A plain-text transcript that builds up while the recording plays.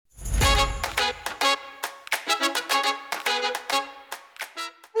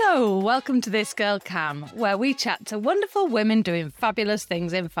Hello, welcome to This Girl KAM, where we chat to wonderful women doing fabulous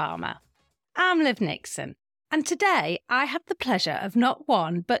things in pharma. I'm Liv Nixon, and today I have the pleasure of not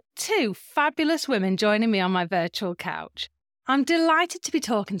one, but two fabulous women joining me on my virtual couch. I'm delighted to be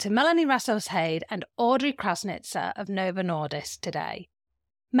talking to Melanie Raouzeos-Haid and Audrey Krassnitzer of Novo Nordisk today.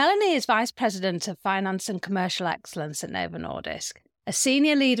 Melanie is Vice President of Finance and Commercial Excellence at Novo Nordisk, a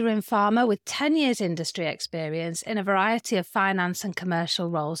senior leader in pharma with 10 years industry experience in a variety of finance and commercial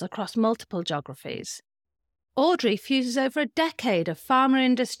roles across multiple geographies. Audrey fuses over a decade of pharma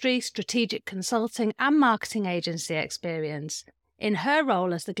industry, strategic consulting and marketing agency experience in her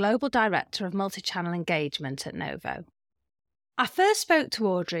role as the Global Director of Multi-Channel Engagement at Novo. I first spoke to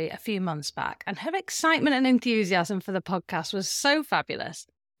Audrey a few months back, and her excitement and enthusiasm for the podcast was so fabulous.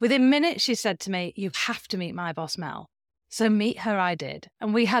 Within minutes, she said to me, "You have to meet my boss, Mel." So meet her I did,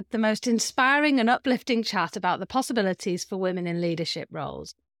 and we had the most inspiring and uplifting chat about the possibilities for women in leadership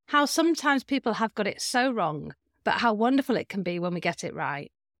roles, how sometimes people have got it so wrong, but how wonderful it can be when we get it right.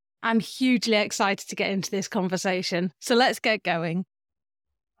 I'm hugely excited to get into this conversation, so let's get going.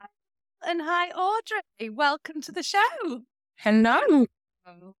 And hi, Audrey. Welcome to the show. Hello.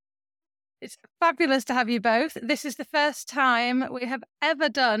 It's fabulous to have you both. This is the first time we have ever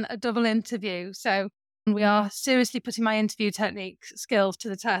done a double interview, so we are seriously putting my interview technique skills to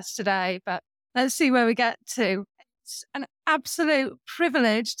the test today, but let's see where we get to. It's an absolute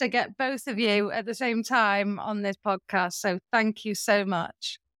privilege to get both of you at the same time on this podcast, so thank you so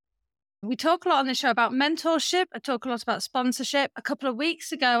much. We talk a lot on the show about mentorship. I talk a lot about sponsorship. A couple of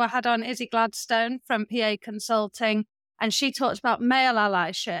weeks ago, I had on Izzy Gladstone from PA Consulting, and she talked about male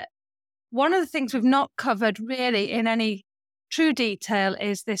allyship. One of the things we've not covered really in any true detail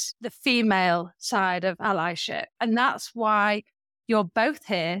is the female side of allyship. And that's why you're both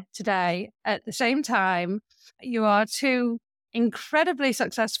here today at the same time. You are two incredibly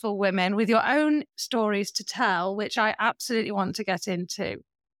successful women with your own stories to tell, which I absolutely want to get into.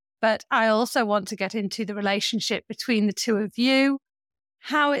 But I also want to get into the relationship between the two of you,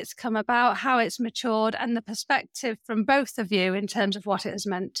 how it's come about, how it's matured, and the perspective from both of you in terms of what it has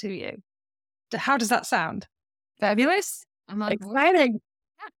meant to you. How does that sound? Fabulous. I'm exciting.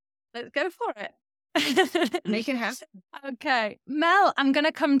 Yeah, let's go for it. Make it happen. Okay. Mel, I'm going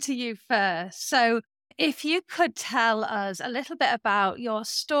to come to you first. So if you could tell us a little bit about your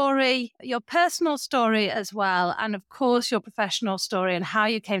story, your personal story as well, and of course your professional story and how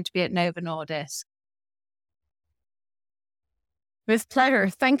you came to be at Novo Nordisk. With pleasure.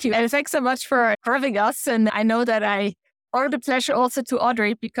 Thank you. And thanks so much for having us. And I know that I owe the pleasure also to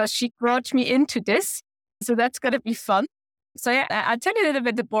Audrey because she brought me into this. So that's going to be fun. So yeah, I'll tell you a little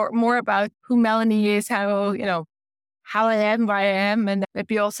bit more about who Melanie is, how I am, where I am, and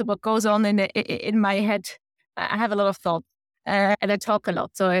maybe also what goes on in my head. I have a lot of thoughts and I talk a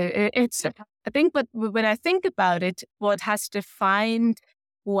lot. So it's, I think, but when I think about it, what has defined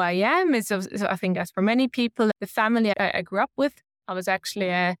who I am is, I think as for many people, the family I grew up with. I was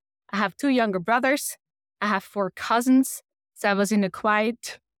actually, I have two younger brothers. I have 4 cousins. So I was in a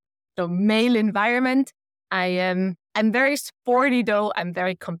quite male environment. I'm very sporty though. I'm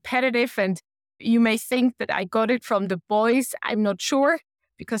very competitive, and you may think that I got it from the boys. I'm not sure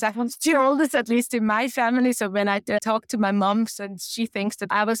because I was the oldest, at least in my family. So when I talk to my mom, and she thinks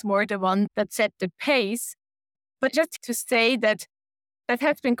that I was more the one that set the pace. But just to say that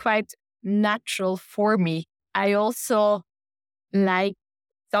has been quite natural for me. I also like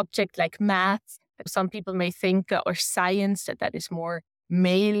subjects like math. Some people may think or science that is more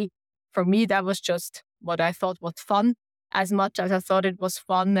male. For me, that was just what I thought was fun, as much as I thought it was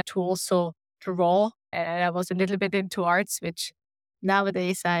fun to also draw. And I was a little bit into arts, which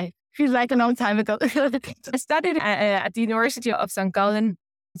nowadays I feel like a long time ago. I studied at the University of St. Gallen.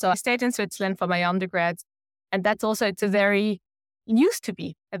 So I stayed in Switzerland for my undergrad. And that's also, used to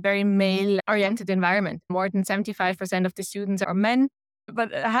be a very male-oriented environment. More than 75% of the students are men.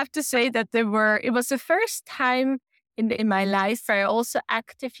 But I have to say that it was the first time in my life where I also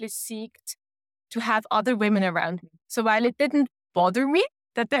actively sought to have other women around me. So while it didn't bother me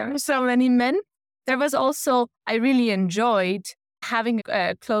that there were so many men, there was also, I really enjoyed having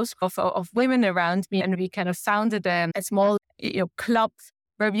a close group of women around me. And we kind of founded a small club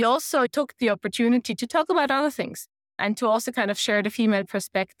where we also took the opportunity to talk about other things and to also kind of share the female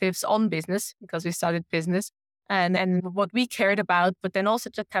perspectives on business, because we started business and what we cared about, but then also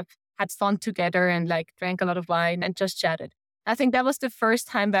just had fun together and drank a lot of wine and just chatted. I think that was the first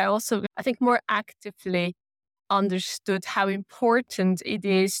time that I also, more actively understood how important it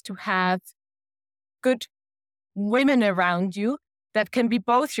is to have good women around you that can be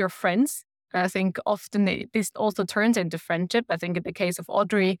both your friends I think often this also turns into friendship. I think in the case of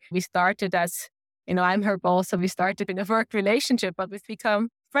Audrey, we started as, I'm her boss, so we started in a work relationship, but we've become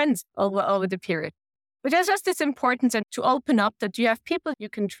friends over the period. But there's just this importance and to open up that you have people you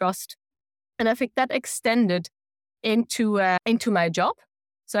can trust. And I think that extended into my job.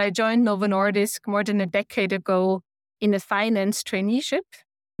 So I joined Novo Nordisk more than a decade ago in a finance traineeship.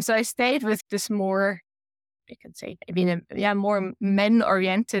 So I stayed with this more, you can say, more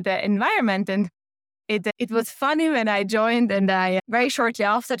men-oriented environment. And it was funny when I joined, and I very shortly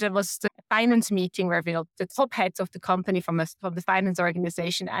after there was the finance meeting where the top heads of the company from the finance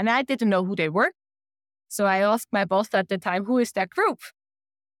organization, and I didn't know who they were. So I asked my boss at the time, who is that group?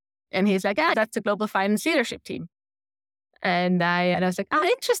 And he's like, that's the global finance leadership team. And I was like,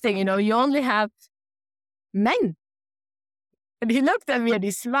 interesting, you only have men. And he looked at me and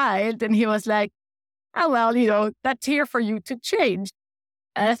he smiled and he was like, well, that's here for you to change.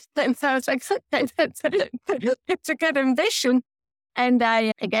 And so I was like, it's a good ambition. And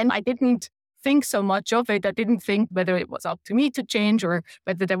I didn't think so much of it. I didn't think whether it was up to me to change or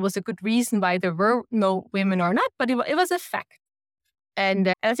whether there was a good reason why there were no women or not, but it was a fact.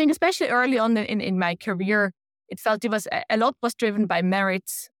 And I think especially early on in my career, it felt a lot was driven by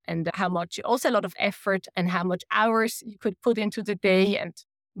merits and how much, also a lot of effort and how much hours you could put into the day. And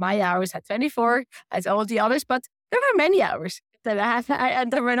my hours had 24 as all the others, but there were many hours that I had,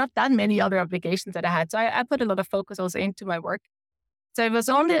 and there were not that many other obligations that I had. So I put a lot of focus also into my work. So it was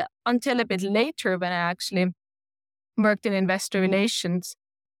only until a bit later when I actually worked in investor relations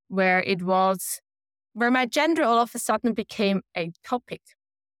where my gender all of a sudden became a topic.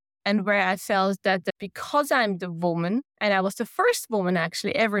 And where I felt that because I'm the woman, and I was the first woman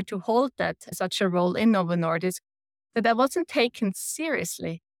actually ever to hold such a role in Novo Nordisk, that I wasn't taken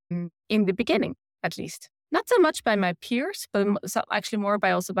seriously in the beginning, at least. Not so much by my peers, but actually more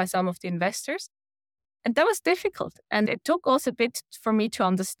by some of the investors. And that was difficult. And it took also a bit for me to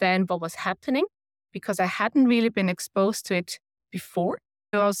understand what was happening because I hadn't really been exposed to it before.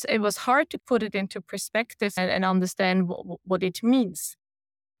 It was hard to put it into perspective and understand what it means.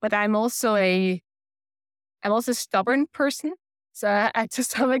 But I'm also a stubborn person. So to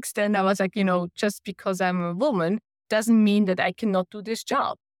some extent, I was like, just because I'm a woman doesn't mean that I cannot do this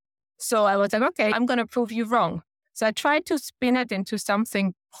job. So I was like, okay, I'm going to prove you wrong. So I tried to spin it into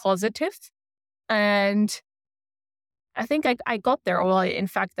something positive. And I think I got there. Well, in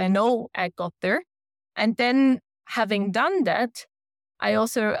fact, I know I got there. And then having done that, I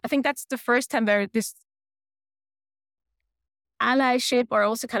think that's the first time where this allyship or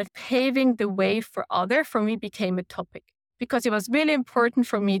also kind of paving the way for me became a topic. Because it was really important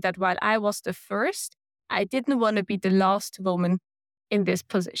for me that while I was the first, I didn't want to be the last woman in this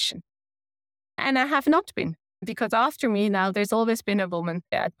position. And I have not been, because after me now, there's always been a woman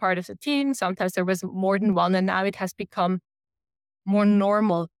at part of the team. Sometimes there was more than one, and now it has become more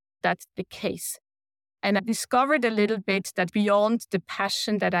normal that's the case. And I discovered a little bit that beyond the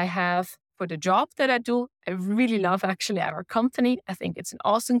passion that I have for the job that I do, I really love actually our company. I think it's an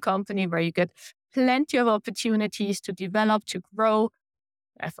awesome company where you get plenty of opportunities to develop, to grow.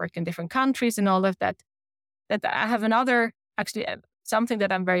 I've worked in different countries and all of that. That I have something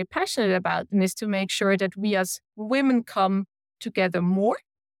that I'm very passionate about, and is to make sure that we as women come together more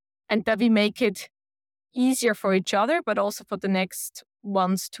and that we make it easier for each other, but also for the next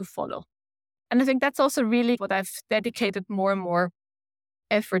ones to follow. And I think that's also really what I've dedicated more and more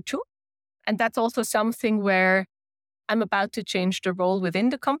effort to. And that's also something where I'm about to change the role within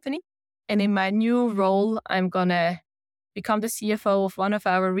the company. And in my new role, I'm going to become the CFO of one of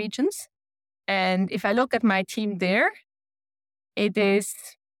our regions. And if I look at my team there, it is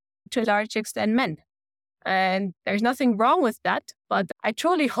to a large extent men. And there's nothing wrong with that. But I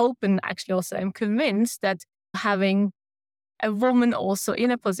truly hope, and actually also I'm convinced that having a woman also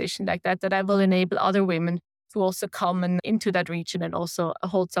in a position like that I will enable other women to also come into that region and also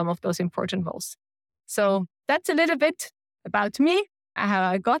hold some of those important roles. So that's a little bit about me, how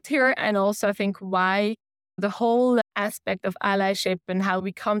I got here, and also I think why the whole aspect of allyship and how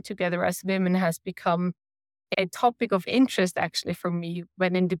we come together as women has become a topic of interest actually for me,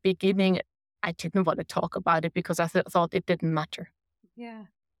 when in the beginning I didn't want to talk about it because I thought it didn't matter. Yeah.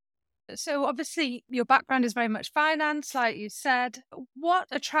 So obviously your background is very much finance, like you said. What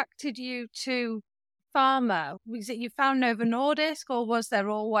attracted you to pharma? Was it you found Novo Nordisk, or was there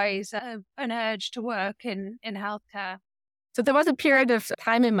always an urge to work in healthcare? So there was a period of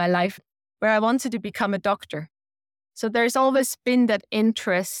time in my life where I wanted to become a doctor. So there's always been that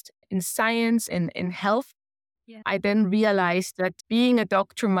interest in science, in health. Yeah. I then realized that being a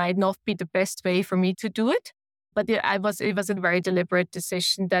doctor might not be the best way for me to do it. But it was a very deliberate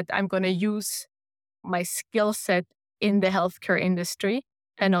decision that I'm going to use my skill set in the healthcare industry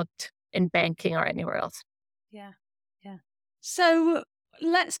and not in banking or anywhere else. Yeah. Yeah. So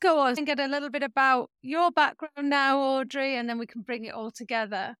let's go on and get a little bit about your background now, Audrey, and then we can bring it all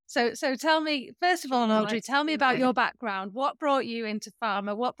together. So tell me, first of all, Audrey, tell me about your background. What brought you into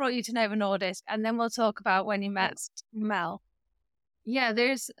pharma? What brought you to Novo Nordisk? And then we'll talk about when you met Mel. Yeah,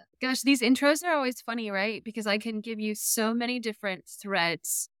 these intros are always funny, right? Because I can give you so many different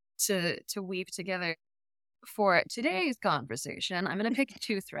threads to weave together. For today's conversation, I'm going to pick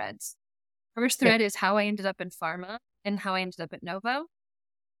 2 threads. First thread is how I ended up in pharma and how I ended up at Novo.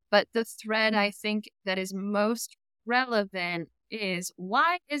 But the thread I think that is most relevant is,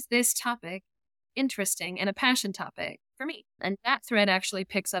 why is this topic interesting and a passion topic for me? And that thread actually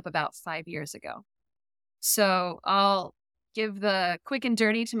picks up about 5 years ago. So I'll give the quick and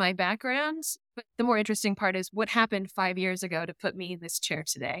dirty to my background, but the more interesting part is what happened 5 years ago to put me in this chair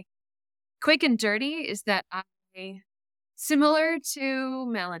today. Quick and dirty is that I, similar to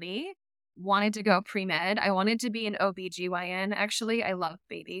Melanie, wanted to go pre-med. I wanted to be an OBGYN. Actually, I love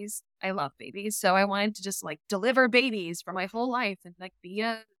babies. So I wanted to just deliver babies for my whole life and be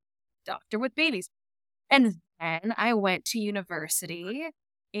a doctor with babies. And then I went to university,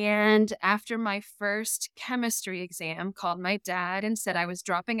 and after my first chemistry exam, called my dad and said I was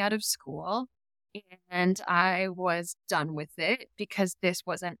dropping out of school. And I was done with it because this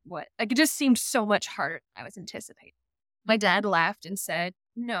wasn't it just seemed so much harder than I was anticipating. My dad laughed and said,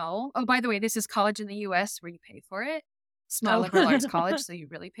 no. Oh, by the way, this is college in the US where you pay for it. Small liberal arts college, so you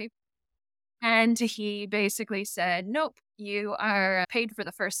really pay. And he basically said, nope, you are paid for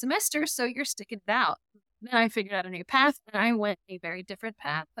the first semester, so you're sticking it out. Then I figured out a new path, and I went a very different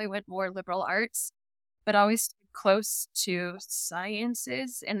path. I went more liberal arts, but always close to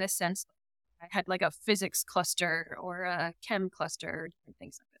sciences in the sense I had a physics cluster or a chem cluster, different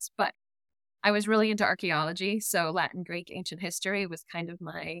things like this. But I was really into archaeology. So Latin, Greek, ancient history was kind of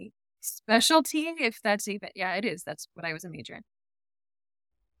my specialty, if that's even, yeah, it is. That's what I was a major in.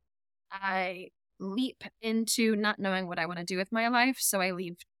 I leap into not knowing what I want to do with my life. So I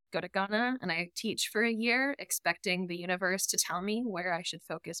go to Ghana, and I teach for a year, expecting the universe to tell me where I should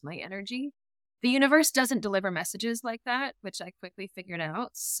focus my energy. The universe doesn't deliver messages like that, which I quickly figured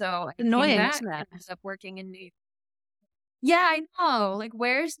out. So I annoying, came back isn't it? and ended up working in New York. Yeah, I know.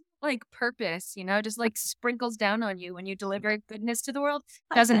 Where's purpose? Just sprinkles down on you when you deliver goodness to the world.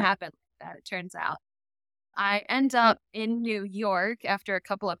 Doesn't happen like that, it turns out. I end up in New York after a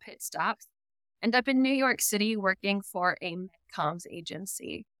couple of pit stops. End up in New York City working for a comms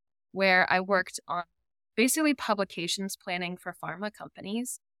agency where I worked on basically publications planning for pharma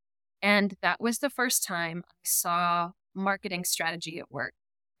companies. And that was the first time I saw marketing strategy at work.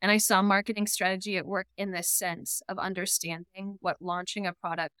 And I saw marketing strategy at work in the sense of understanding what launching a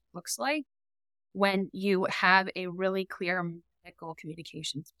product looks like when you have a really clear medical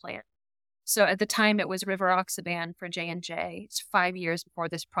communications plan. So at the time, it was rivaroxaban for J&J. It's 5 years before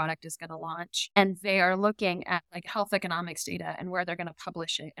this product is going to launch. And they are looking at health economics data and where they're going to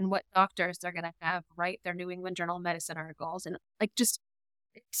publish it and what doctors they're going to have write their New England Journal of Medicine articles. And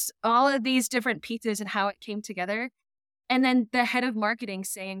it's all of these different pieces and how it came together. And then the head of marketing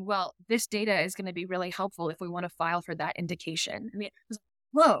saying, well, this data is going to be really helpful if we want to file for that indication. I mean, it was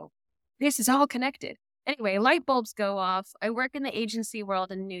whoa, this is all connected. Anyway, light bulbs go off. I work in the agency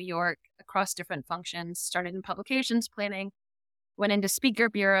world in New York across different functions, started in publications planning, went into speaker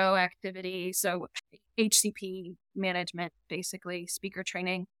bureau activity. So HCP management, basically speaker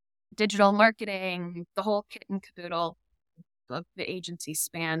training, digital marketing, the whole kit and caboodle of the agency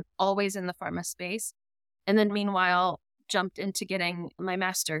span, always in the pharma space. And then meanwhile, jumped into getting my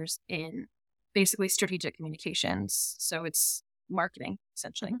master's in basically strategic communications. So it's marketing,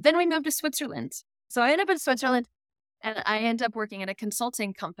 essentially. Then we moved to Switzerland. So I ended up in Switzerland, and I ended up working at a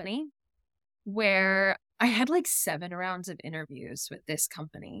consulting company where I had 7 rounds of interviews with this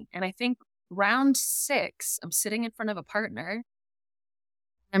company. And I think round 6, I'm sitting in front of a partner.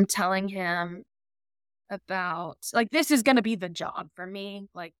 I'm telling him about this is going to be the job for me.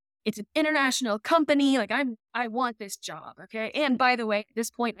 It's an international company. I want this job. Okay. And by the way, at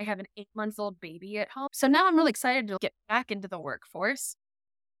this point, I have an 8-month-old baby at home. So now I'm really excited to get back into the workforce.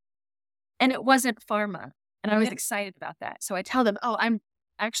 And it wasn't pharma. And I was excited about that. So I tell them, oh, I'm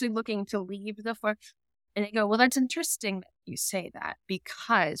actually looking to leave the pharma. And they go, well, that's interesting that you say that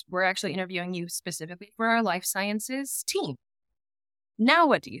because we're actually interviewing you specifically for our life sciences team. Now,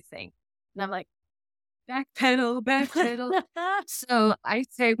 what do you think? And I'm like, backpedal. So I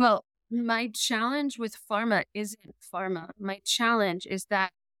say, well, my challenge with pharma isn't pharma. My challenge is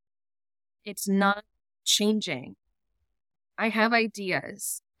that it's not changing. I have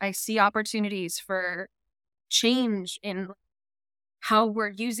ideas. I see opportunities for change in how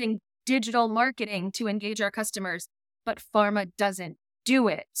we're using digital marketing to engage our customers, but pharma doesn't do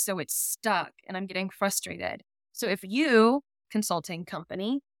it. So it's stuck and I'm getting frustrated. So if you, consulting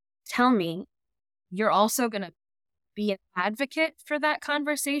company, tell me you're also going to be an advocate for that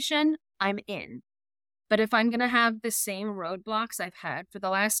conversation, I'm in. But if I'm going to have the same roadblocks I've had for the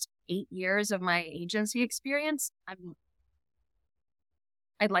last 8 years of my agency experience,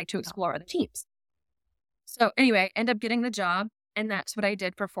 I'd like to explore other teams. So anyway, end up getting the job. And that's what I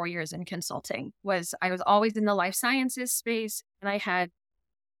did for 4 years in consulting. I was always in the life sciences space. And I had,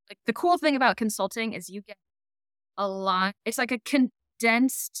 like, the cool thing about consulting is you get a lot. It's like a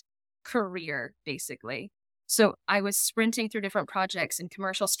condensed career, basically. So I was sprinting through different projects in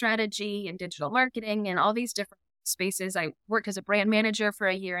commercial strategy and digital marketing and all these different spaces. I worked as a brand manager for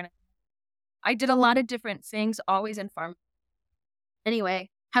a year and I did a lot of different things, always in pharma. Anyway,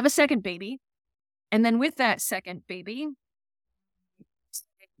 have a second baby. And then with that second baby,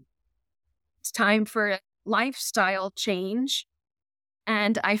 it's time for a lifestyle change.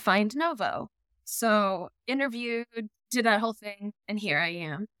 And I find Novo. So interviewed, did that whole thing. And here I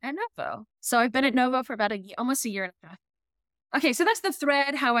am at Novo. So I've been at Novo for about almost a year and a half. Okay, so that's the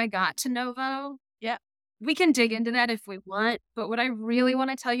thread, how I got to Novo. Yeah. We can dig into that if we want. But what I really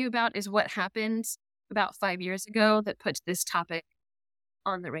want to tell you about is what happened about 5 years ago that puts this topic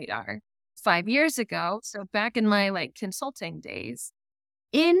on the radar. 5 years ago, so back in my consulting days,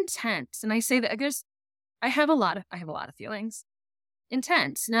 intense. And I say that because I have a lot of feelings.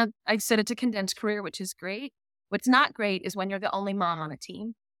 Intense. Now, I said it's a condensed career, which is great. What's not great is when you're the only mom on a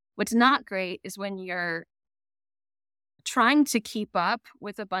team. What's not great is when you're trying to keep up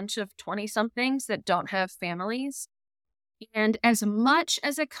with a bunch of 20-somethings that don't have families. And as much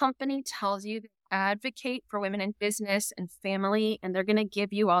as a company tells you to advocate for women in business and family, and they're going to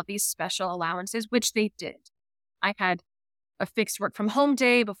give you all these special allowances, which they did. I had a fixed work from home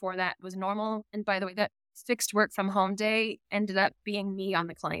day before that was normal. And by the way, that fixed work from home day ended up being me on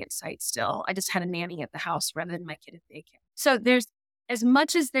the client site still. I just had a nanny at the house rather than my kid at daycare. So there's, as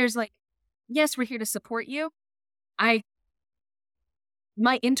much as there's yes, we're here to support you.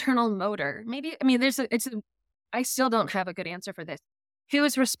 My internal motor, I still don't have a good answer for this. Who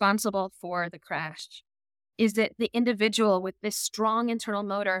is responsible for the crash? Is it the individual with this strong internal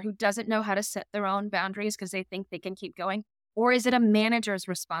motor who doesn't know how to set their own boundaries because they think they can keep going? Or is it a manager's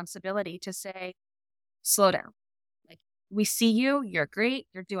responsibility to say, slow down. We see you, you're great,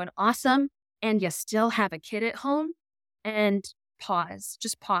 you're doing awesome, and you still have a kid at home, and pause,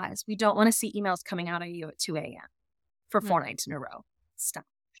 just pause. We don't want to see emails coming out of you at 2 a.m. for 4 nights in a row. Stop.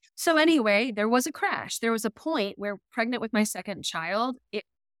 So anyway, there was a crash. There was a point where, pregnant with my second child, it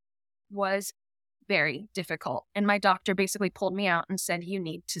was very difficult. And my doctor basically pulled me out and said, you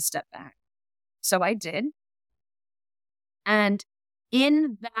need to step back. So I did. And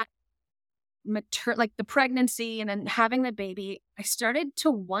in that the pregnancy and then having the baby, I started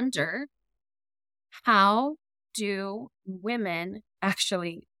to wonder, how do women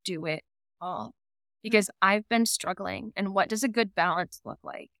actually do it all? Because I've been struggling, and what does a good balance look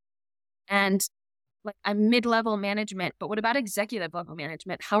like? And I'm mid-level management, but what about executive level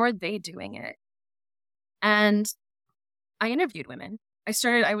management? How are they doing it? And I interviewed women.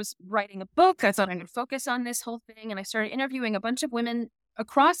 I was writing a book. I thought I could focus on this whole thing. And I started interviewing a bunch of women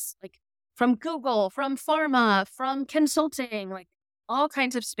across, from Google, from pharma, from consulting, all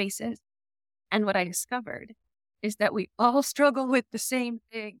kinds of spaces. And what I discovered is that we all struggle with the same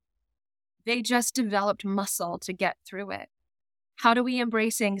thing. They just developed muscle to get through it. How do we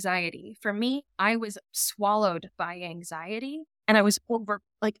embrace anxiety? For me, I was swallowed by anxiety and I was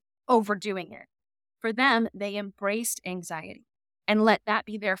overdoing it. For them, they embraced anxiety and let that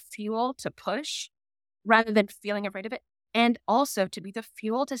be their fuel to push rather than feeling afraid of it. And also to be the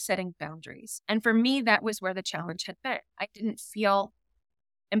fuel to setting boundaries. And for me, that was where the challenge had been. I didn't feel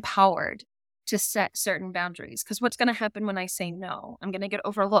empowered to set certain boundaries, because what's going to happen when I say no? I'm going to get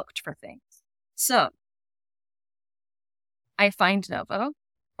overlooked for things. So I find Novo,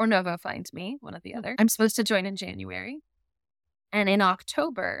 or Novo finds me, one or the other. I'm supposed to join in January. And in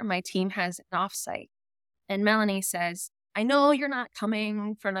October, my team has an offsite. And Melanie says, I know you're not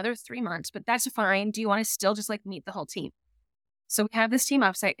coming for another 3 months, but that's fine. Do you want to still just meet the whole team? So we have this team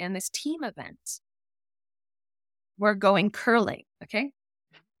offsite and this team event. We're going curling, okay?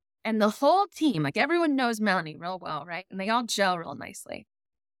 And the whole team, everyone knows Melanie real well, right? And they all gel real nicely.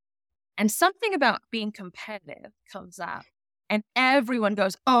 And something about being competitive comes up. And everyone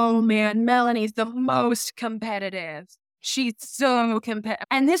goes, oh man, Melanie's the most competitive. She's so competitive.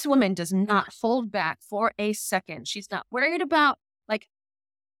 And this woman does not hold back for a second. She's not worried about, like,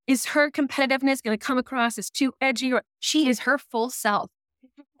 is her competitiveness going to come across as too edgy? Or she is her full self.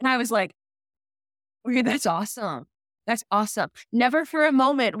 And I was like, okay, that's awesome. That's awesome. Never for a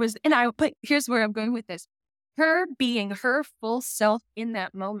moment but here's where I'm going with this. Her being her full self in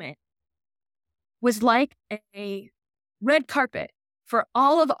that moment was like a red carpet for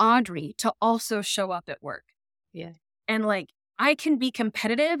all of Audrey to also show up at work. Yeah. And like, I can be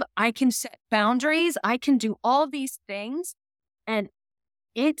competitive. I can set boundaries. I can do all these things. And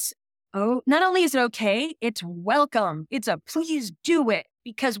not only is it okay, it's welcome. It's a please do it,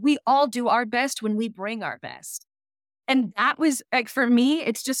 because we all do our best when we bring our best. And that was like, for me,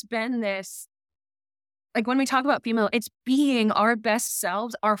 it's just been this, like when we talk about female, it's being our best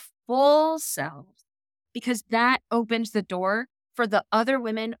selves, our full selves, because that opens the door for the other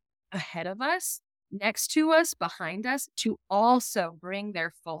women ahead of us, next to us, behind us, to also bring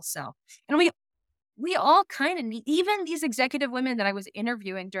their full self. And we all kind of need, even these executive women that I was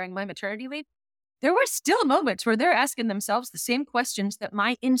interviewing during my maternity leave, there were still moments where they're asking themselves the same questions that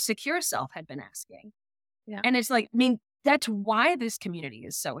my insecure self had been asking. Yeah. And it's like, I mean, that's why this community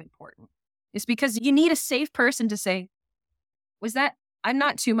is so important. It's because you need a safe person to say, I'm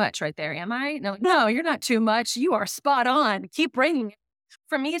not too much right there, am I? No, you're not too much. You are spot on. Keep bringing it.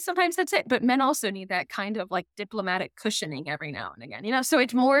 For me, sometimes that's it. But men also need that kind of like diplomatic cushioning every now and again, so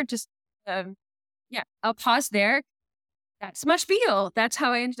it's more just, I'll pause there. That's my spiel. That's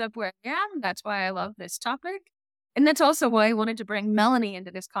how I ended up where I am. That's why I love this topic. And that's also why I wanted to bring Melanie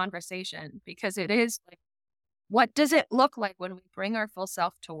into this conversation, because it is like, what does it look like when we bring our full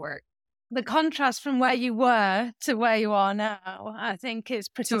self to work? The contrast from where you were to where you are now, I think is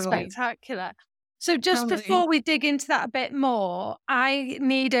pretty spectacular. So just before we dig into that a bit more, I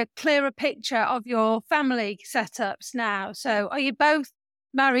need a clearer picture of your family setups now. So are you both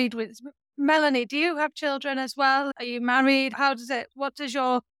married with Melanie? Do you have children as well? Are you married? What does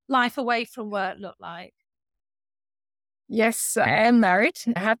your life away from work look like? Yes, I am married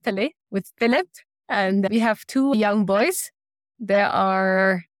happily with Philip, and we have 2 young boys. They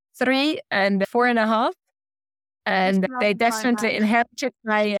are 3 and 4.5. And they definitely inherited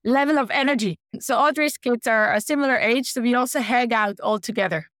my level of energy. So Audrey's kids are a similar age, so we also hang out all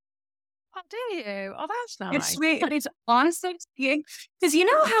together. Oh, do you? Oh, that's nice. It's sweet. It's honestly, because you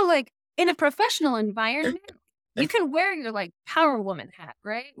know how like in a professional environment, you can wear your like power woman hat,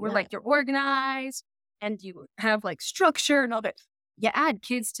 right? Where like you're organized and you have like structure and all that. You add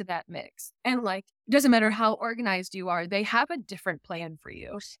kids to that mix. And like, it doesn't matter how organized you are, they have a different plan for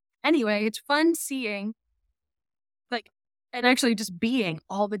you. Anyway, it's fun seeing and actually just being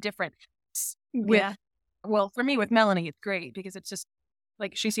all the different well, for me with Melanie, it's great because it's just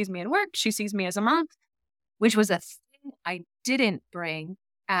like, she sees me in work. She sees me as a mom, which was a thing I didn't bring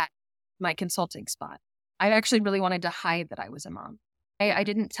at my consulting spot. I actually really wanted to hide that I was a mom. I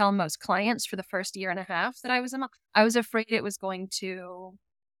didn't tell most clients for the first 1.5 years that I was a mom. I was afraid I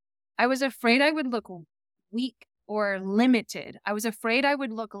would look weak or limited. I was afraid I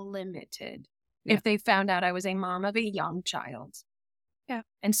would look limited if they found out I was a mom of a young child. Yeah.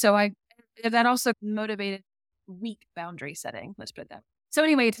 And so that also motivated weak boundary setting, let's put it that way. So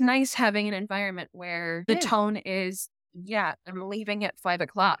anyway, it's nice having an environment where the tone is, I'm leaving at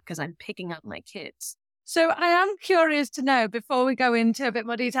 5:00 because I'm picking up my kids. So I am curious to know, before we go into a bit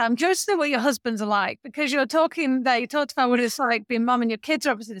more detail, I'm curious to know what your husbands are like, because you talked about what it's like being mum, and your kids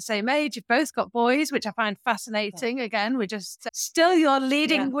are obviously the same age. You've both got boys, which I find fascinating. Again, we're just still you're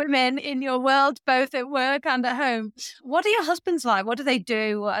leading women in your world, both at work and at home. What are your husbands like? What do they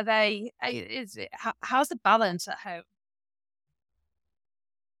do? What are they? How's the balance at home?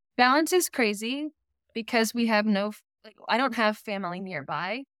 Balance is crazy because we have I don't have family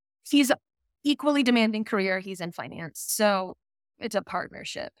nearby. He's equally demanding career. He's in finance. So it's a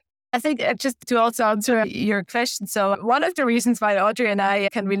partnership. I think just to also answer your question. So one of the reasons why Audrey and I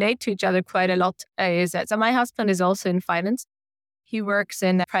can relate to each other quite a lot is that, so my husband is also in finance. He works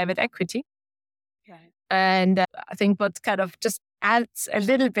in private equity. Okay. And I think what kind of just adds a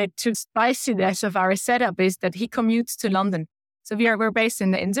little bit to spiciness of our setup is that he commutes to London. So we're based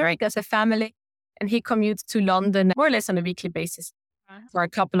in Zurich as a family, and he commutes to London more or less on a weekly basis for a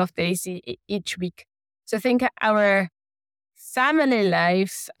couple of days each week. So I think our family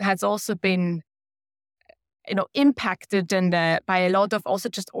life has also been, impacted and by a lot of also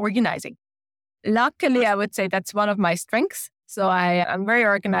just organizing. Luckily, I would say that's one of my strengths. So I'm very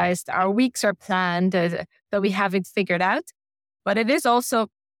organized. Our weeks are planned, so we have it figured out. But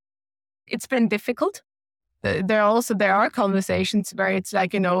it's been difficult. There are conversations where it's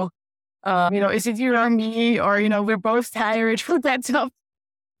like, Is it you or me? Or, we're both tired from that stuff.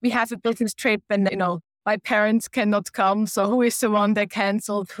 We have a business trip and, my parents cannot come. So who is the one that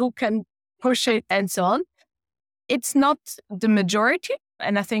canceled? Who can push it and so on? It's not the majority.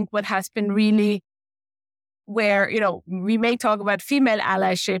 And I think what has been really where, we may talk about female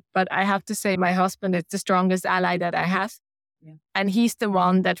allyship, but I have to say my husband is the strongest ally that I have. Yeah. And he's the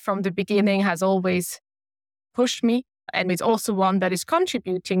one that from the beginning has always pushed me. And it's also one that is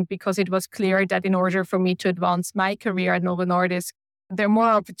contributing because it was clear that in order for me to advance my career at Novo Nordisk, there are more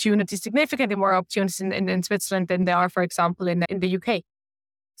opportunities, significantly more opportunities in Switzerland than there are, for example, in the UK.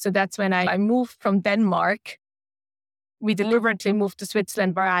 So that's when I moved from Denmark. We deliberately moved to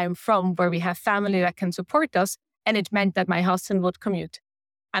Switzerland, where I am from, where we have family that can support us. And it meant that my husband would commute.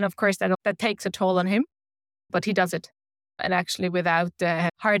 And of course, that takes a toll on him, but he does it. And actually without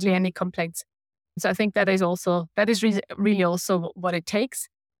hardly any complaints. So I think that is really also what it takes.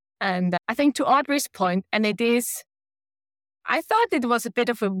 And I think to Audrey's point, and I thought it was a bit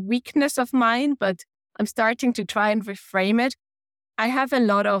of a weakness of mine, but I'm starting to try and reframe it. I have a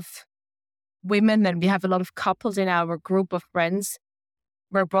lot of women and we have a lot of couples in our group of friends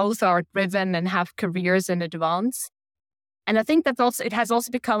where both are driven and have careers in advance. And I think it has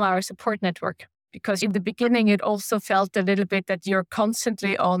also become our support network, because in the beginning, it also felt a little bit that you're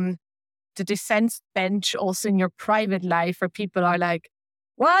constantly on the defense bench, also in your private life, where people are like,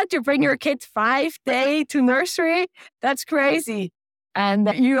 what? You bring your kid 5 days to nursery? That's crazy. And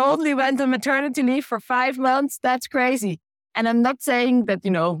you only went on maternity leave for 5 months? That's crazy. And I'm not saying that,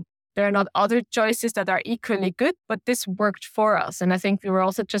 there are not other choices that are equally good, but this worked for us. And I think we were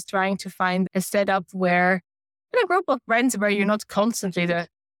also just trying to find a setup where, in a group of friends, where you're not constantly the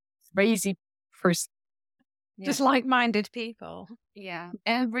crazy person. Yeah. Just like-minded people. Yeah.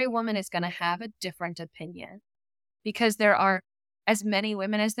 Every woman is going to have a different opinion because there are as many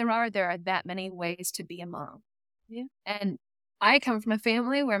women as there are that many ways to be a mom. Yeah. And I come from a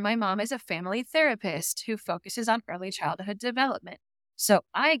family where my mom is a family therapist who focuses on early childhood development. So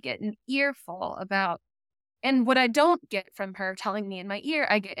I get an earful about, and what I don't get from her telling me in my ear,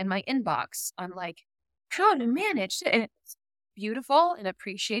 I get in my inbox on like how to manage it. And it's beautiful and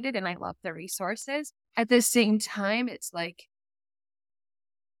appreciated. And I love the resources. At the same time, it's like,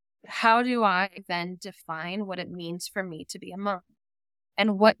 how do I then define what it means for me to be a mom?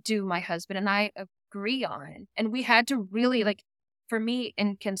 And what do my husband and I agree on? And we had to really, like, for me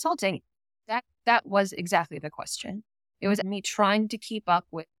in consulting, that was exactly the question. It was me trying to keep up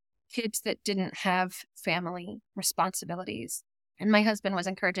with kids that didn't have family responsibilities. And my husband was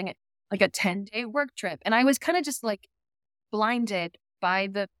encouraging it, like a 10-day work trip. And I was kind of just like blinded by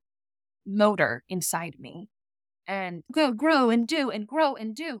the motor inside me and go grow and do and grow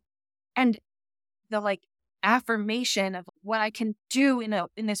and do. And the like affirmation of what I can do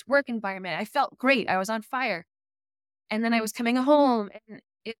in this work environment. I felt great. I was on fire. And then I was coming home and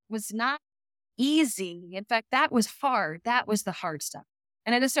it was not easy. In fact, that was hard. That was the hard stuff.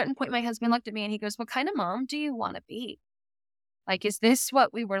 And at a certain point, my husband looked at me and he goes, what kind of mom do you want to be? Like, is this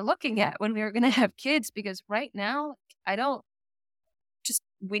what we were looking at when we were going to have kids? Because right now,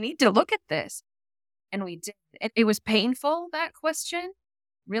 we need to look at this. And we did. It was painful, that question.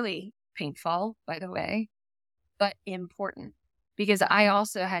 Really painful, by the way, but important. Because I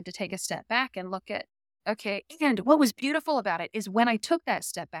also had to take a step back and look at, okay, and what was beautiful about it is when I took that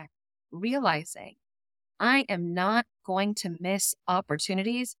step back, realizing I am not going to miss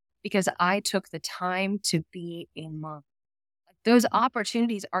opportunities because I took the time to be a mom. Those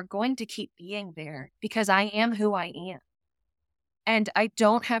opportunities are going to keep being there because I am who I am. And I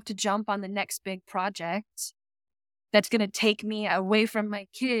don't have to jump on the next big project that's going to take me away from my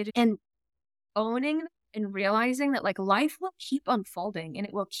kid. And owning and realizing that like life will keep unfolding and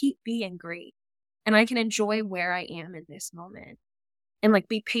it will keep being great. And I can enjoy where I am in this moment and like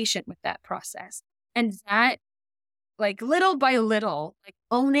be patient with that process. And that, like little by little, like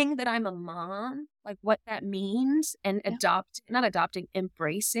owning that I'm a mom, like what that means, and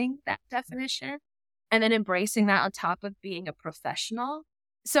embracing that definition, and then embracing that on top of being a professional.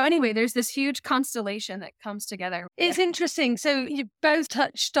 So anyway, there's this huge constellation that comes together. It's interesting. So you both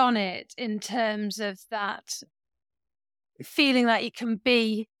touched on it in terms of that feeling that you can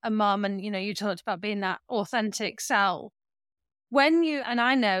be a mom, and you talked about being that authentic self. When you, and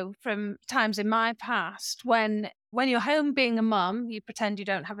I know from times in my past, when you're home being a mum, you pretend you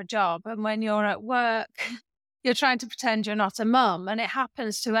don't have a job. And when you're at work, you're trying to pretend you're not a mum. And it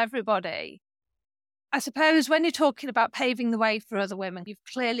happens to everybody. I suppose when you're talking about paving the way for other women, you've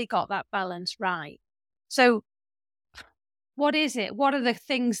clearly got that balance right. So what is it? What are the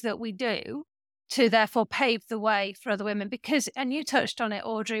things that we do to therefore pave the way for other women? Because, and you touched on it,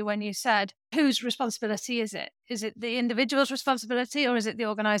 Audrey, when you said, whose responsibility is it? Is it the individual's responsibility or is it the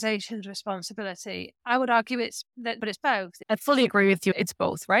organization's responsibility? I would argue but it's both. I fully agree with you. It's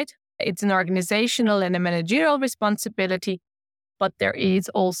both, right? It's an organizational and a managerial responsibility, but there is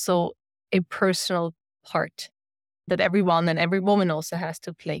also a personal part that everyone and every woman also has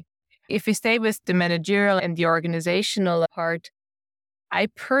to play. If we stay with the managerial and the organizational part, I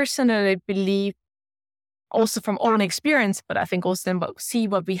personally believe, also from own experience, but I think also then see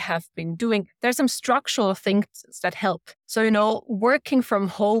what we have been doing, there's some structural things that help. So, working from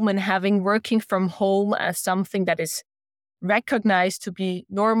home and having working from home as something that is recognized to be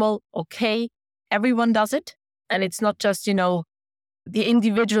normal, okay, everyone does it. And it's not just, the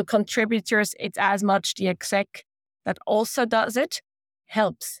individual contributors, it's as much the exec that also does it,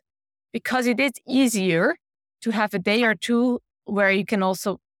 helps. Because it is easier to have a day or two where you can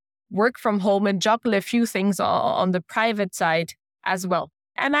also work from home and juggle a few things on the private side as well.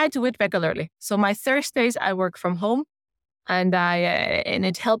 And I do it regularly. So my Thursdays, I work from home and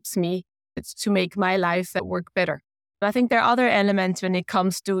it helps me to make my life work better. But I think there are other elements when it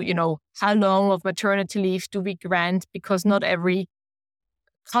comes to, how long of maternity leave do we grant? Because not every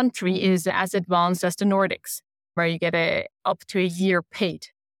country is as advanced as the Nordics, where you get up to a year paid.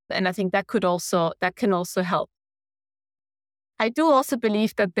 And I think that can also help. I do also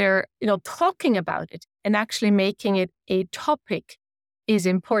believe that talking about it and actually making it a topic is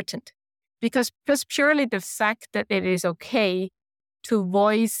important, because just purely the fact that it is okay to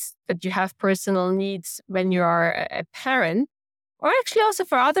voice that you have personal needs when you are a parent, or actually also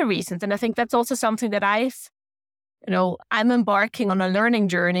for other reasons. And I think that's also something that I'm embarking on a learning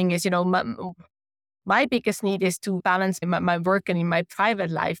journey is, my biggest need is to balance my work and in my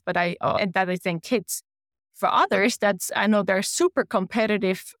private life, and that is then kids. For others, I know they're super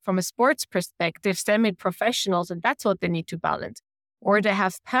competitive from a sports perspective, semi-professionals, and that's what they need to balance. Or they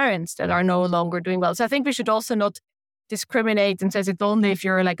have parents that are no longer doing well. So I think we should also not discriminate and say it's only if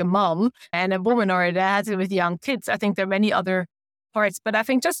you're like a mom and a woman or a dad with young kids. I think there are many other parts, but I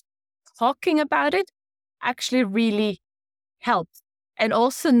think just talking about it actually really helps. And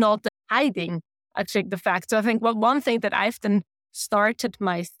also not hiding actually the fact. So I think one thing that I've then started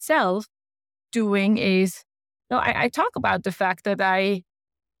myself doing is, I talk about the fact that I'm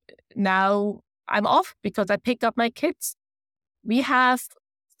off because I picked up my kids. We have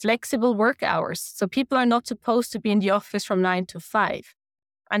flexible work hours. So people are not supposed to be in the office from 9 to 5.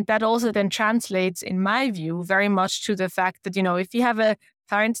 And that also then translates, in my view, very much to the fact that, if you have a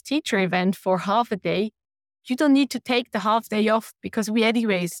parent-teacher event for half a day, you don't need to take the half day off, because we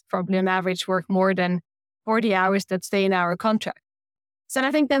anyways probably on average work more than 40 hours that stay in our contract. So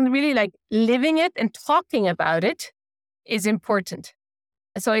I think then really like living it and talking about it is important.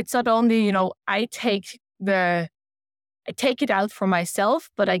 So it's not only, I take it out for myself,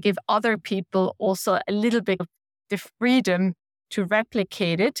 but I give other people also a little bit of the freedom to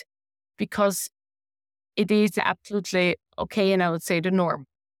replicate it, because it is absolutely okay. And I would say the norm.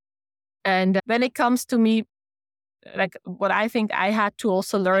 And when it comes to me, like what I think I had to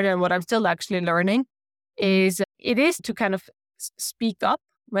also learn, and what I'm still actually learning, is to kind of speak up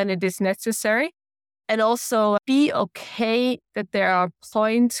when it is necessary, and also be okay that there are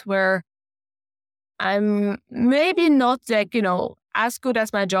points where I'm maybe not like, as good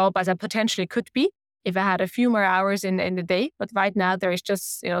as my job as I potentially could be if I had a few more hours in the day. But right now there is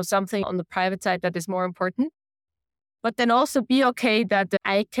just, something on the private side that is more important. But then also be okay that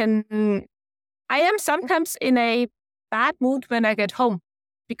I am sometimes in a bad mood when I get home,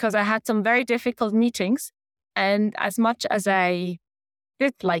 because I had some very difficult meetings. And as much as I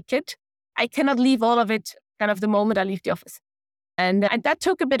did like it, I cannot leave all of it kind of the moment I leave the office. And that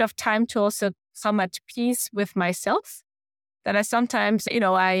took a bit of time to also come at peace with myself, that I sometimes,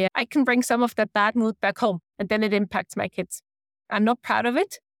 I can bring some of that bad mood back home, and then it impacts my kids. I'm not proud of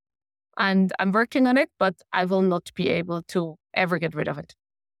it, and I'm working on it, but I will not be able to ever get rid of it.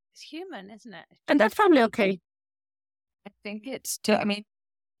 It's human, isn't it? And that's probably okay. I think it's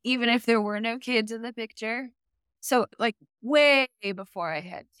even if there were no kids in the picture. So like way before I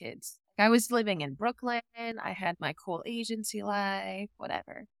had kids, I was living in Brooklyn. I had my cool agency life,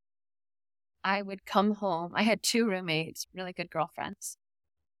 whatever. I would come home. I had 2 roommates, really good girlfriends.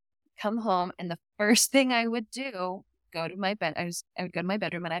 Come home, and the first thing I would do, go to my bed. I would go to my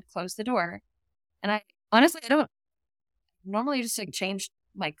bedroom and I'd close the door. And I don't normally just like change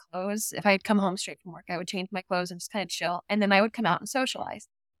my clothes. If I had come home straight from work, I would change my clothes and just kind of chill. And then I would come out and socialize.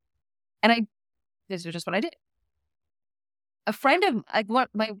 And this was just what I did. A friend of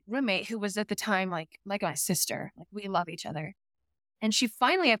my roommate, who was at the time like my sister, like we love each other. And she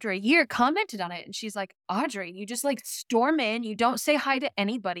finally, after a year, commented on it. And she's like, Audrey, you just like storm in, you don't say hi to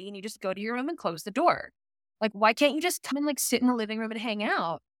anybody, and you just go to your room and close the door. Like, why can't you just come and like sit in the living room and hang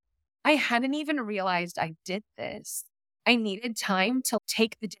out? I hadn't even realized I did this. I needed time to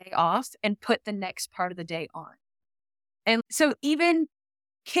take the day off and put the next part of the day on. And so even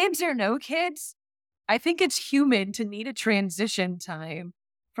kids or no kids, I think it's human to need a transition time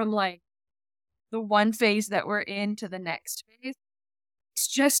from like the one phase that we're in to the next phase. It's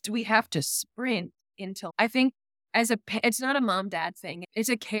just, we have to sprint into, I think it's not a mom-dad thing. It's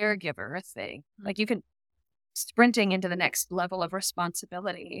a caregiver thing. Like you can sprinting into the next level of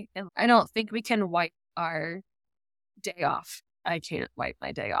responsibility. And I don't think we can wipe our day off. I can't wipe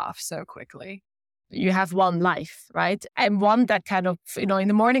my day off so quickly. You have one life, right? And one that kind of, in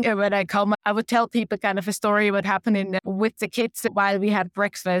the morning when I come, I would tell people kind of a story what happened with the kids while we had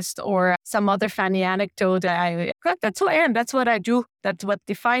breakfast or some other funny anecdote. That's who I am. That's what I do. That's what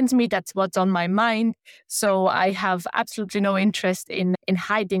defines me. That's what's on my mind. So I have absolutely no interest in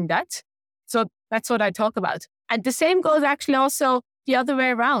hiding that. So that's what I talk about. And the same goes actually also the other way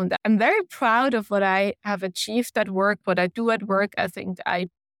around. I'm very proud of what I have achieved at work, what I do at work. I think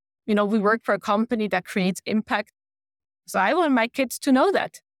we work for a company that creates impact. So I want my kids to know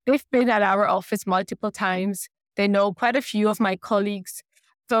that. They've been at our office multiple times. They know quite a few of my colleagues.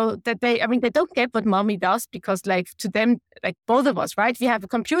 So that they don't get what mommy does because like to them, like both of us, right? We have a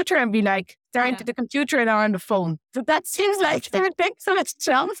computer and we like staring to the computer and are on the phone. So that seems like they take so much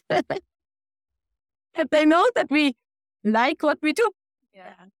chance. And they know that we like what we do.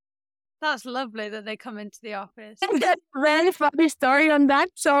 Yeah. That's lovely that they come into the office. That's a very funny story on that.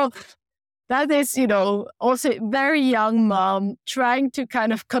 So that is, also very young mom trying to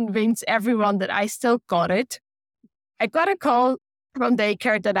kind of convince everyone that I still got it. I got a call from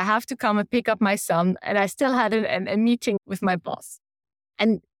daycare that I have to come and pick up my son. And I still had a meeting with my boss.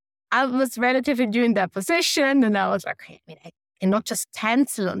 And I was relatively new in that position. And I was like, I cannot just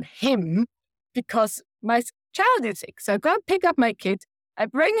cancel on him because my child is sick. So I go and pick up my kid. I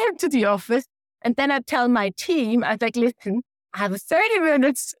bring him to the office and then I tell my team, I was like, listen, I have a 30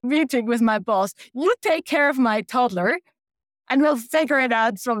 minutes meeting with my boss. You take care of my toddler and we'll figure it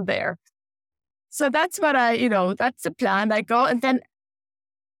out from there. So that's what that's the plan. I go and then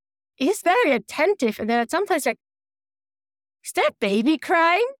he's very attentive. And then sometimes like, is that baby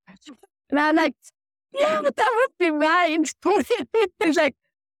crying? And I'm like, yeah, but that would be mine. He's like,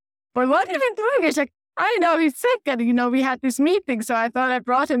 but what have you been doing? He's like, I know he's sick and, we had this meeting. So I thought I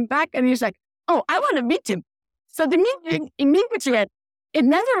brought him back and he's like, oh, I want to meet him. So the meeting immediately, it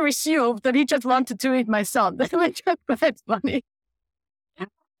never resumed that he just wanted to meet my son. Which was quite funny.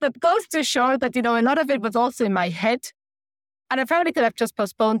 That goes to show that, a lot of it was also in my head. And I probably could have just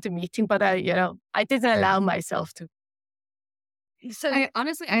postponed the meeting, but I didn't allow myself to. So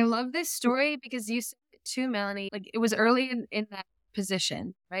I love this story because you said it too, Melanie. Like it was early in that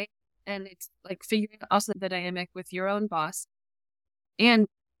position, right? And it's like figuring out also the dynamic with your own boss. And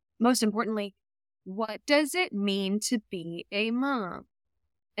most importantly, what does it mean to be a mom?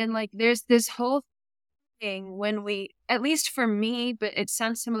 And like, there's this whole thing when at least for me, but it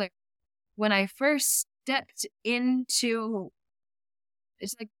sounds similar. When I first stepped into,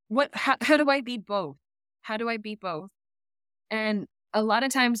 it's like, how do I be both? How do I be both? And a lot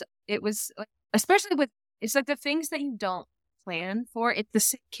of times it was like, especially it's like the things that you don't plan for, it's the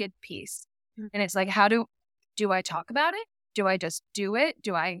sick kid piece. And it's like, how do I talk about it? Do I just do it?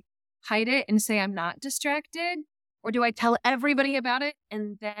 Do I hide it and say I'm not distracted? Or do I tell everybody about it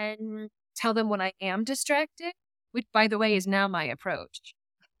and then tell them when I am distracted? Which, by the way, is now my approach.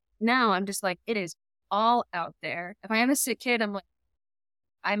 Now I'm just like, it is all out there. If I have a sick kid, I'm like,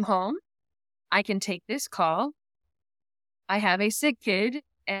 I'm home. I can take this call. I have a sick kid.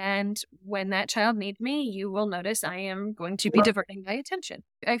 And when that child needs me, you will notice I am going to be diverting my attention.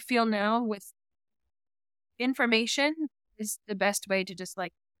 I feel now with information is the best way to just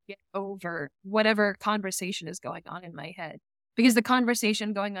like get over whatever conversation is going on in my head. Because the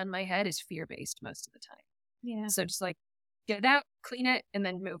conversation going on in my head is fear-based most of the time. Yeah. So just like get it out, clean it, and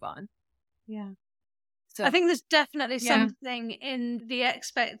then move on. Yeah. So I think there's definitely something in the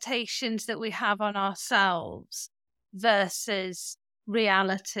expectations that we have on ourselves versus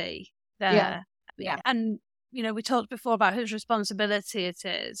reality there. Yeah. And, we talked before about whose responsibility it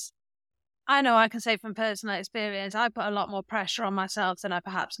is. I know I can say from personal experience, I put a lot more pressure on myself than I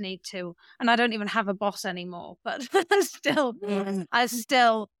perhaps need to. And I don't even have a boss anymore, but I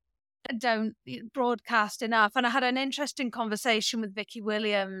still don't broadcast enough. And I had an interesting conversation with Vicky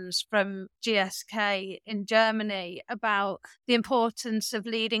Williams from GSK in Germany about the importance of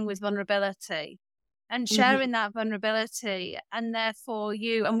leading with vulnerability. and sharing that vulnerability, and therefore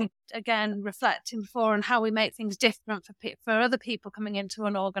and we again reflecting before on how we make things different for other people coming into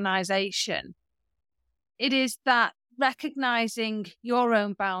an organization. It is that recognizing your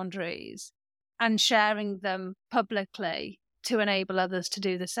own boundaries and sharing them publicly to enable others to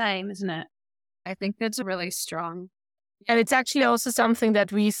do the same, isn't it? I think that's really strong. And it's actually also something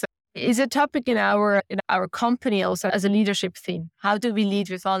that is a topic in our company also as a leadership theme. How do we lead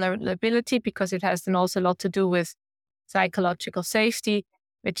with vulnerability? Because it has then also a lot to do with psychological safety,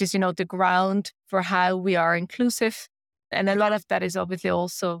 which is, the ground for how we are inclusive. And a lot of that is obviously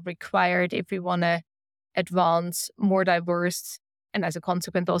also required if we want to advance more diverse and as a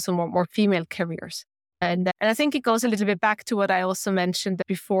consequence also more female careers. And I think it goes a little bit back to what I also mentioned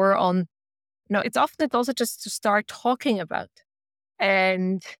before on, it's often also just to start talking about.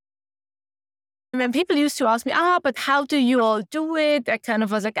 And when people used to ask me, but how do you all do it? I kind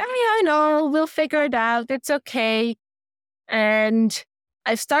of was like, yeah, I know, we'll figure it out. It's okay. And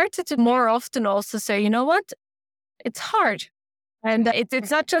I've started to more often also say, you know what? It's hard. And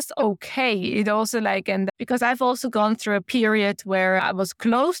it's not just okay. It also and because I've also gone through a period where I was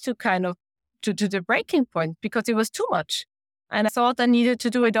close to kind of to the breaking point because it was too much. And I thought I needed to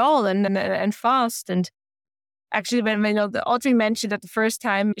do it all and fast. And actually, when Audrey mentioned that the first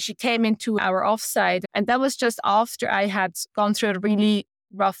time she came into our offsite, and that was just after I had gone through a really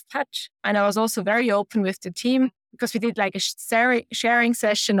rough patch. And I was also very open with the team because we did a sharing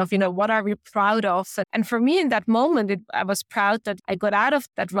session of, what are we proud of? And for me in that moment, I was proud that I got out of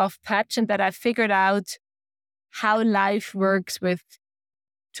that rough patch and that I figured out how life works with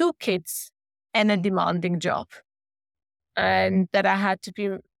 2 kids and a demanding job. And that I had to be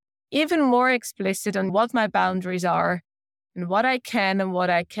even more explicit on what my boundaries are and what I can and what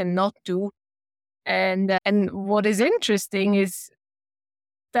I cannot do. And what is interesting is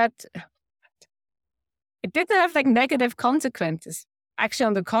that it didn't have negative consequences. Actually,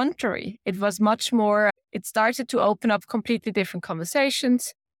 on the contrary, it was much more, it started to open up completely different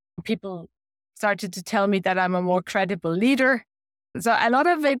conversations. People started to tell me that I'm a more credible leader. So a lot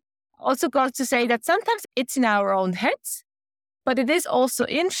of it also got to say that sometimes it's in our own heads, but it is also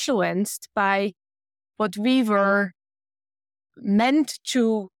influenced by what we were meant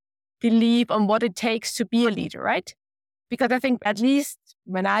to believe on what it takes to be a leader, right? Because I think at least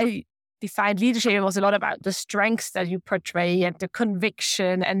when I defined leadership, it was a lot about the strengths that you portray and the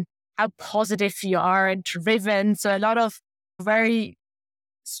conviction and how positive you are and driven. So a lot of very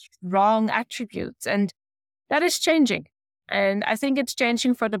strong attributes. And that is changing. And I think it's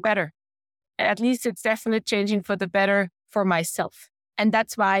changing for the better. At least it's definitely changing for the better for myself. And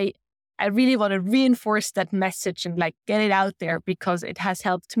that's why I really want to reinforce that message and get it out there because it has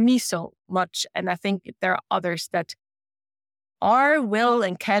helped me so much. And I think there are others that will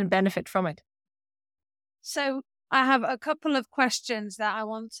and can benefit from it. So I have a couple of questions that I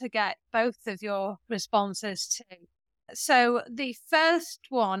want to get both of your responses to. So the first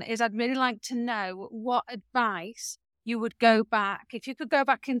one is I'd really like to know what advice you would go back, if you could go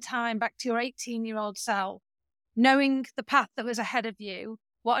back in time, back to your 18-year-old self, knowing the path that was ahead of you,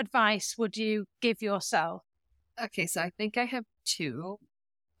 what advice would you give yourself? Okay, so I think I have 2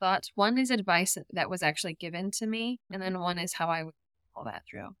 thoughts. One is advice that was actually given to me, and then one is how I would pull that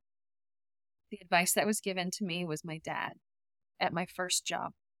through. The advice that was given to me was my dad at my first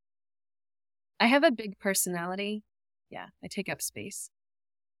job. I have a big personality. Yeah, I take up space.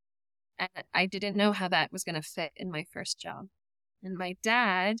 And I didn't know how that was going to fit in my first job. And my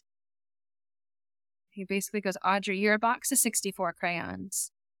dad, he basically goes, Audrey, you're a box of 64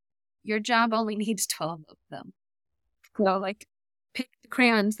 crayons. Your job only needs 12 of them. So pick the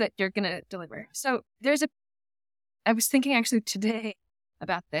crayons that you're going to deliver. So I was thinking actually today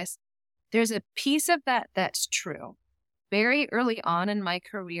about this. There's a piece of that that's true. Very early on in my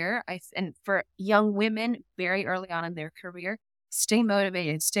career, and for young women, very early on in their career, stay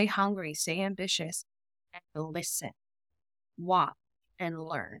motivated, stay hungry, stay ambitious, and listen, watch, and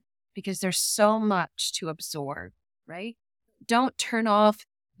learn. Because there's so much to absorb, right? Don't turn off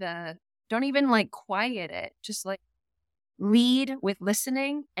don't even quiet it. Just lead with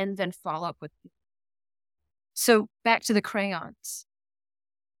listening and then follow up with. So back to the crayons.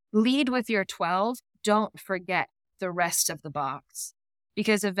 Lead with your 12. Don't forget the rest of the box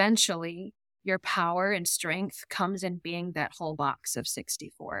because eventually your power and strength comes in being that whole box of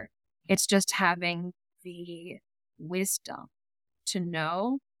 64. It's just having the wisdom to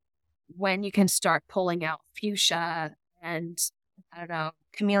know when you can start pulling out fuchsia and, I don't know,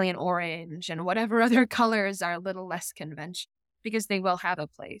 chameleon orange and whatever other colors are a little less conventional because they will have a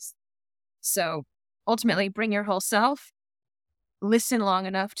place. So ultimately bring your whole self, listen long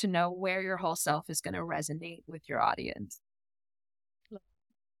enough to know where your whole self is going to resonate with your audience.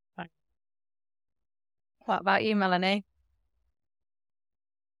 What about you, Melanie?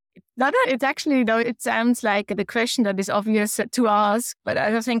 It's actually, though, it sounds like the question that is obvious to ask, but I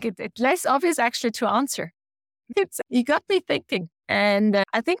don't think it's less obvious actually to answer. You got me thinking. And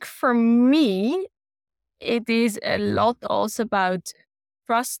I think for me, it is a lot also about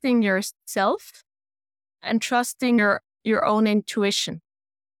trusting yourself and trusting your own intuition.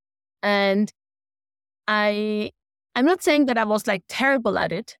 And I'm not saying that I was like terrible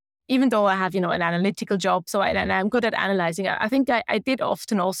at it, even though I have, an analytical job. So and I'm good at analyzing. I think I did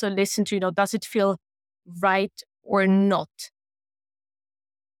often also listen to, does it feel right or not?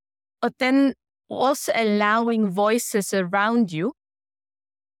 But then also allowing voices around you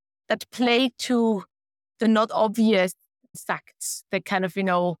that play to the not obvious facts, that kind of,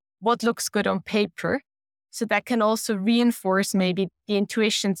 what looks good on paper. So that can also reinforce maybe the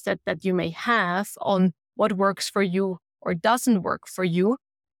intuitions that you may have on what works for you or doesn't work for you,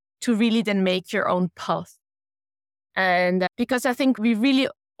 to really then make your own path. And because I think we really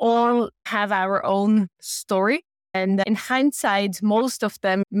all have our own story. And in hindsight, most of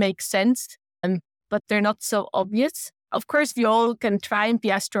them make sense, but they're not so obvious. Of course, we all can try and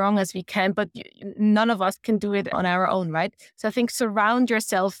be as strong as we can, but none of us can do it on our own, right? So I think surround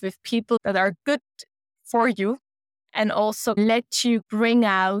yourself with people that are good for you and also let you bring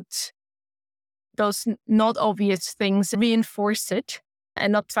out those not obvious things, reinforce it,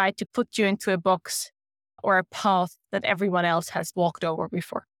 and not try to put you into a box or a path that everyone else has walked over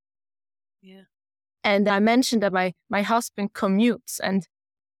before. Yeah. And I mentioned that my husband commutes, and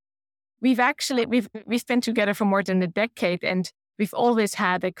we've been together for more than a decade, and we've always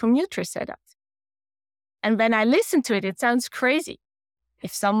had a commuter setup. And when I listen to it, it sounds crazy.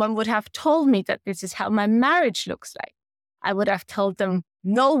 If someone would have told me that this is how my marriage looks like, I would have told them,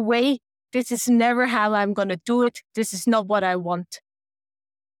 no way, this is never how I'm going to do it. This is not what I want.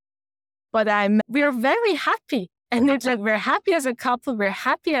 But we're very happy. And it's like, we're happy as a couple, we're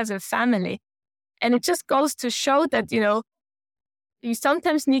happy as a family. And it just goes to show that, you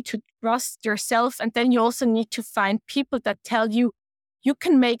sometimes need to trust yourself. And then you also need to find people that tell you, you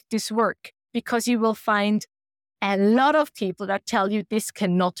can make this work, because you will find a lot of people that tell you this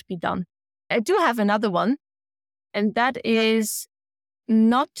cannot be done. I do have another one, and that is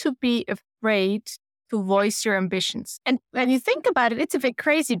not to be afraid to voice your ambitions. And when you think about it, it's a bit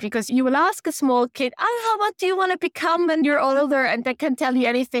crazy, because you will ask a small kid, what do you want to become when you're older? And they can tell you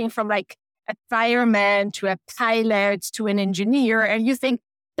anything from like a fireman to a pilot to an engineer. And you think,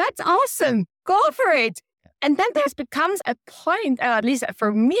 that's awesome, go for it. And then there becomes a point, at least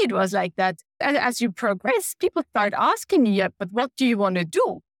for me, it was like that. As you progress, people start asking you, but what do you want to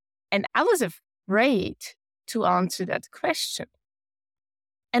do? And I was afraid to answer that question.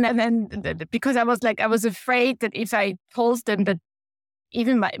 And then because I was afraid that if I told them that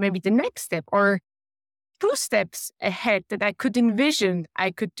even maybe the next step or 2 steps ahead that I could envision I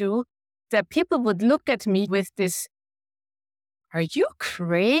could do, that people would look at me with this, are you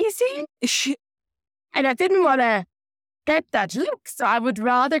crazy? And I didn't want to get that look. So I would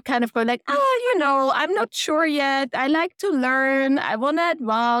rather kind of go like, I'm not sure yet. I like to learn. I want to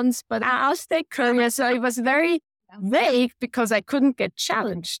advance, but I'll stay curious. So it was very vague because I couldn't get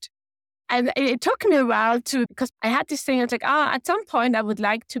challenged. And it took me a while because I had this thing, it's like, at some point I would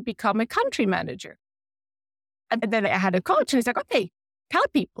like to become a country manager. And then I had a coach and he's like, okay, tell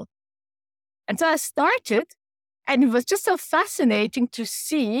people. And so I started, and it was just so fascinating to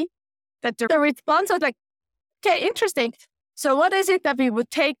see that the response was like, okay, interesting. So what is it that we would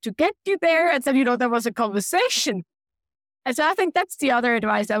take to get you there? And so, there was a conversation. And so I think that's the other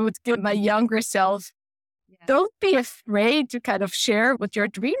advice I would give my younger self. Yeah. Don't be afraid to kind of share what your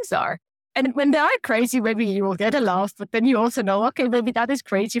dreams are. And when they are crazy, maybe you will get a laugh, but then you also know, okay, maybe that is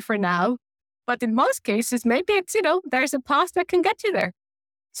crazy for now. But in most cases, maybe it's, there's a path that can get you there.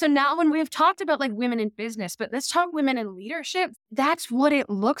 So now when we've talked about like women in business, but let's talk women in leadership, that's what it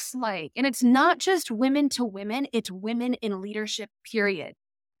looks like. And it's not just women to women, it's women in leadership, period.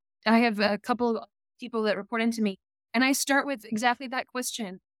 I have a couple of people that report into me, and I start with exactly that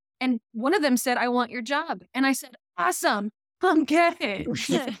question. And one of them said, I want your job. And I said, awesome, come get it.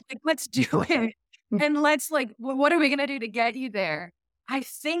 Let's do it. And let's what are we going to do to get you there? I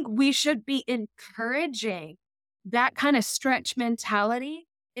think we should be encouraging that kind of stretch mentality.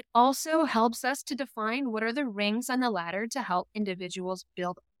 It also helps us to define what are the rings on the ladder to help individuals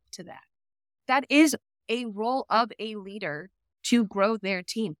build up to that. That is a role of a leader to grow their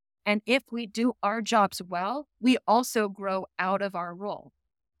team. And if we do our jobs well, we also grow out of our role.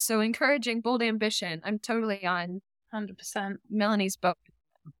 So encouraging bold ambition. I'm totally on 100%. Melanie's book.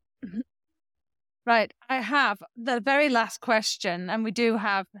 Right. I have the very last question, and we do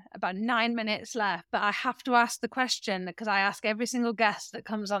have about 9 minutes left, but I have to ask the question because I ask every single guest that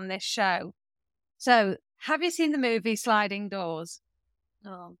comes on this show. So, have you seen the movie Sliding Doors?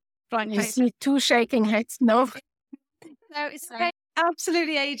 Oh, You see two shaking heads. No. No, it's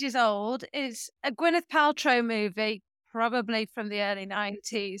absolutely ages old. It's a Gwyneth Paltrow movie, probably from the early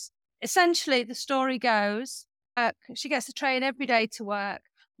 90s. Essentially, the story goes, she gets the train every day to work.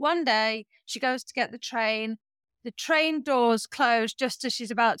 One day, she goes to get the train doors close just as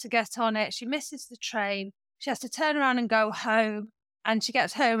she's about to get on it. She misses the train. She has to turn around and go home. And she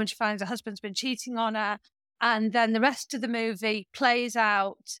gets home and she finds her husband's been cheating on her. And then the rest of the movie plays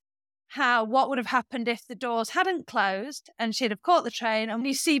out what would have happened if the doors hadn't closed and she'd have caught the train. And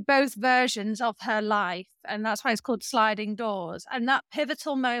you see both versions of her life. And that's why it's called Sliding Doors. And that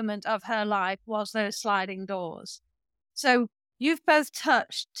pivotal moment of her life was those sliding doors. So you've both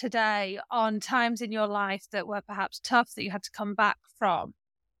touched today on times in your life that were perhaps tough that you had to come back from.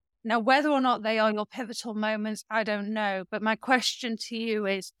 Now, whether or not they are your pivotal moments, I don't know. But my question to you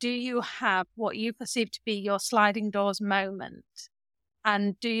is, do you have what you perceive to be your sliding doors moment?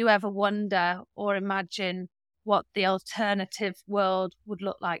 And do you ever wonder or imagine what the alternative world would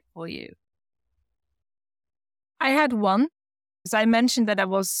look like for you? I had one. As I mentioned that I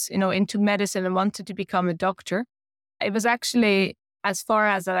was, into medicine and wanted to become a doctor. It was actually as far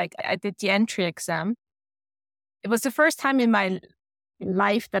as I did the entry exam. It was the first time in my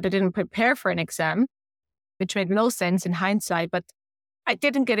life that I didn't prepare for an exam, which made no sense in hindsight, but I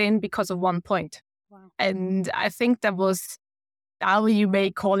didn't get in because of 1 point. Wow. And I think that was, how you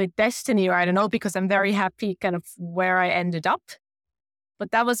may call it destiny, or I don't know, because I'm very happy kind of where I ended up. But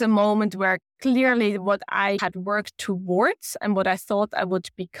that was a moment where clearly what I had worked towards and what I thought I would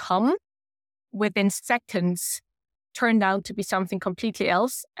become within seconds turned out to be something completely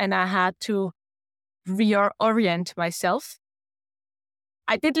else. And I had to reorient myself.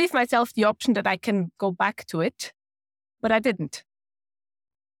 I did leave myself the option that I can go back to it, but I didn't.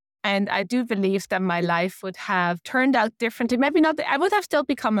 And I do believe that my life would have turned out differently. Maybe not, I would have still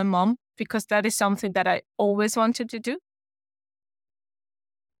become a mom because that is something that I always wanted to do.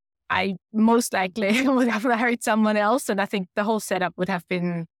 I most likely would have married someone else. And I think the whole setup would have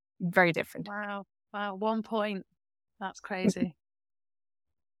been very different. Wow. 1 point. That's crazy.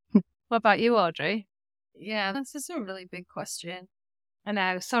 What about you, Audrey? Yeah, this is a really big question. I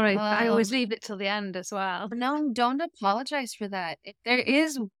know. Sorry, I always leave it till the end as well. No, don't apologize for that.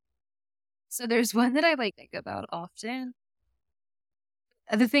 There's one that I think about often.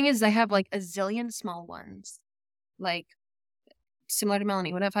 The thing is, I have a zillion small ones. Similar to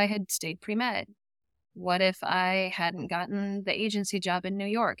Melanie, what if I had stayed pre-med? What if I hadn't gotten the agency job in New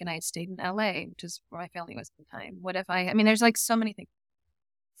York and I had stayed in LA, which is where my family was at the time? What if there's so many things.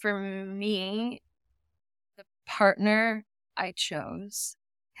 For me, the partner I chose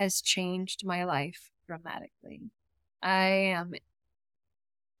has changed my life dramatically. I am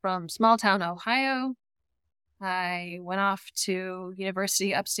from small town Ohio. I went off to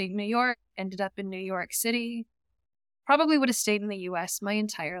university upstate New York, ended up in New York City. Probably would have stayed in the US my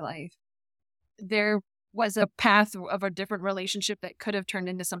entire life. There was a path of a different relationship that could have turned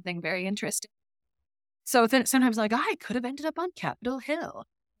into something very interesting. So then sometimes I could have ended up on Capitol Hill.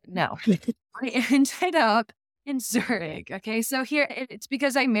 No, I ended up in Zurich. Okay. So here it's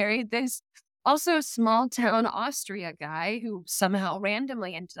because I married this also small town Austria guy who somehow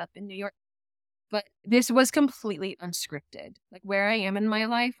randomly ended up in New York. But this was completely unscripted. Where I am in my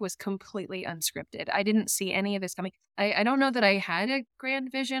life was completely unscripted. I didn't see any of this coming. I don't know that I had a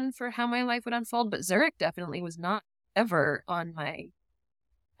grand vision for how my life would unfold, but Zurich definitely was not ever on my,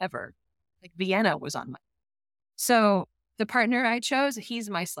 ever. Vienna was on my. So the partner I chose, he's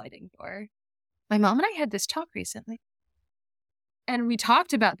my sliding door. My mom and I had this talk recently. And we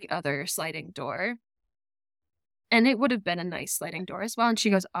talked about the other sliding door. And it would have been a nice sliding door as well. And she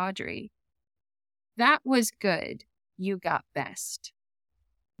goes, Audrey, that was good. You got best.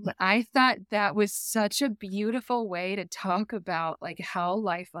 But I thought that was such a beautiful way to talk about how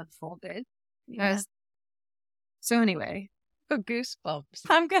life unfolded. Yes. So anyway, goosebumps.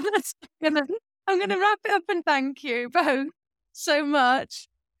 I'm gonna wrap it up and thank you both so much.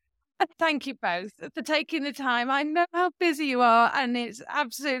 Thank you both for taking the time. I know how busy you are, and it's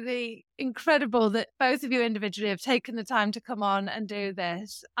absolutely incredible that both of you individually have taken the time to come on and do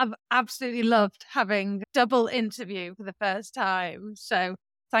this. I've absolutely loved having a double interview for the first time. So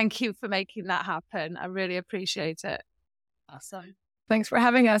thank you for making that happen. I really appreciate it. Awesome. Thanks for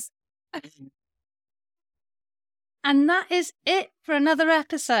having us. And that is it for another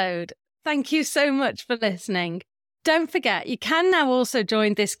episode. Thank you so much for listening. Don't forget, you can now also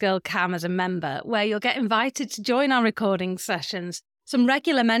join This Girl KAM as a member, where you'll get invited to join our recording sessions, some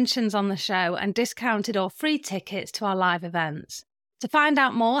regular mentions on the show, and discounted or free tickets to our live events. To find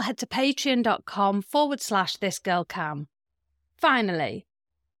out more, head to patreon.com/thisgirlkam. Finally,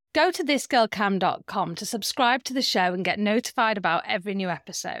 go to thisgirlkam.com to subscribe to the show and get notified about every new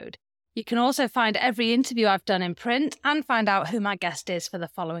episode. You can also find every interview I've done in print and find out who my guest is for the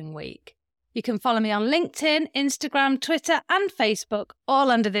following week. You can follow me on LinkedIn, Instagram, Twitter, and Facebook, all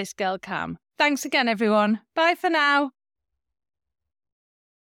under This Girl KAM. Thanks again, everyone. Bye for now.